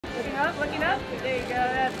looking up. There you go,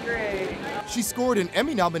 that's great. She scored an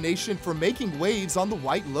Emmy nomination for making waves on The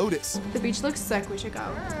White Lotus. The beach looks sick, we should go.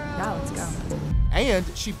 Yeah, let's go. And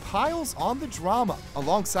she piles on the drama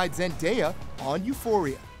alongside Zendaya on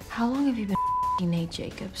Euphoria. How long have you been Nate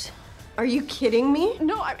Jacobs? Are you kidding me?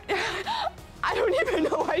 No, I don't even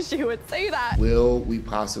know why she would say that. Will we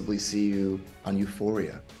possibly see you on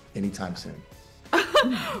Euphoria anytime soon?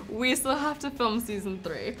 We still have to film season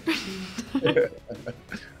 3.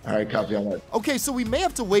 All right, copy on that. Okay, so we may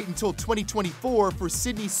have to wait until 2024 for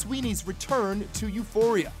Sydney Sweeney's return to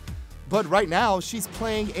Euphoria. But right now, she's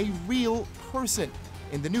playing a real person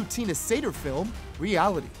in the new Tina Sater film,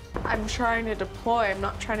 Reality. I'm trying to deploy. I'm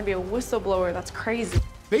not trying to be a whistleblower. That's crazy.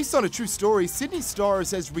 Based on a true story, Sydney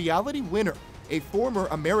stars as Reality Winner, a former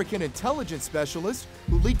American intelligence specialist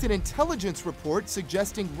who leaked an intelligence report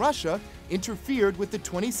suggesting Russia interfered with the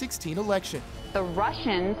 2016 election. The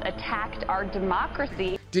Russians attacked our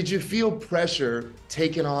democracy. Did you feel pressure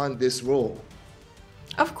taking on this role?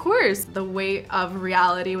 Of course, the weight of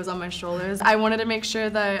reality was on my shoulders. I wanted to make sure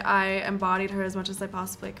that I embodied her as much as I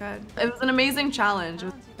possibly could. It was an amazing challenge.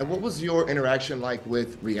 And what was your interaction like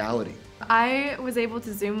with Reality? I was able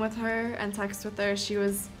to Zoom with her and text with her. She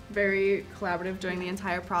was very collaborative during the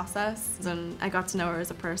entire process, and I got to know her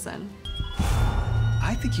as a person.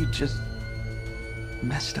 I think you just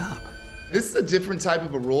messed up. This is a different type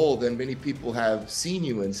of a role than many people have seen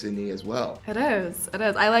you in, Sydney, as well. It is.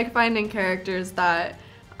 I like finding characters that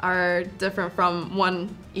are different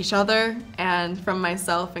from each other and from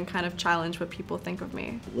myself and kind of challenge what people think of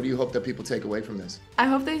me. What do you hope that people take away from this? I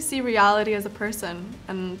hope they see Reality as a person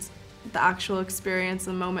and the actual experience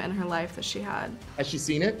and moment in her life that she had. Has she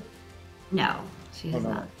seen it? No, she has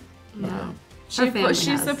not. No. Her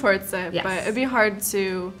She supports it, Yes. but it'd be hard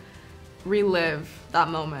to relive that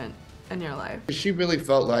moment in your life. She really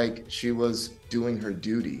felt like she was doing her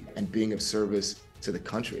duty and being of service to the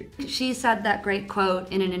country. She said that great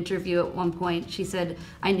quote in an interview at one point. She said,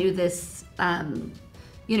 I knew this,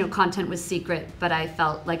 content was secret, but I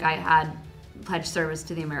felt like I had pledged service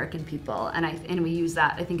to the American people. And we use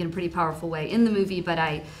that, I think, in a pretty powerful way in the movie, but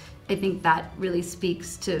I think that really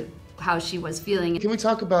speaks to how she was feeling. Can we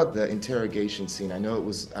talk about the interrogation scene? I know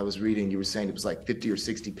I was reading, you were saying it was like 50 or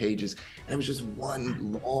 60 pages, and it was just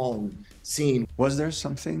one long scene. Was there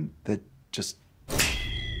something that just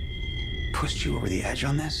pushed you over the edge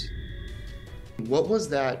on this? What was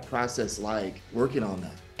that process like, working on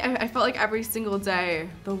that? I felt like every single day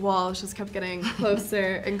the walls just kept getting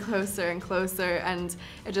closer and closer and closer, and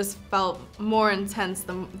it just felt more intense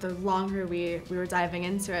the longer we were diving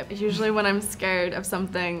into it. Usually when I'm scared of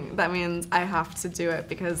something, that means I have to do it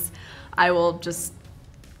because I will just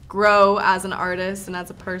grow as an artist and as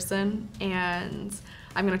a person, and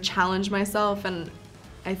I'm gonna challenge myself, and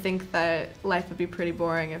I think that life would be pretty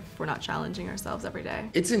boring if we're not challenging ourselves every day.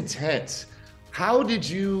 It's intense. How did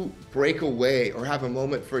you break away or have a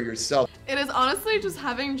moment for yourself? It is honestly just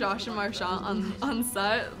having Josh and Marchand on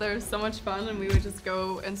set. They're so much fun, and we would just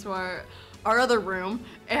go into our other room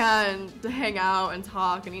and hang out and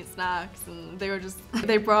talk and eat snacks, and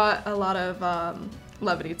they brought a lot of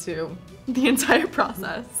levity to the entire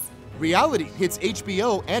process. Reality hits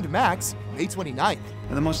HBO and Max May 29th.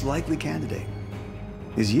 And the most likely candidate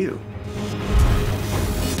is you.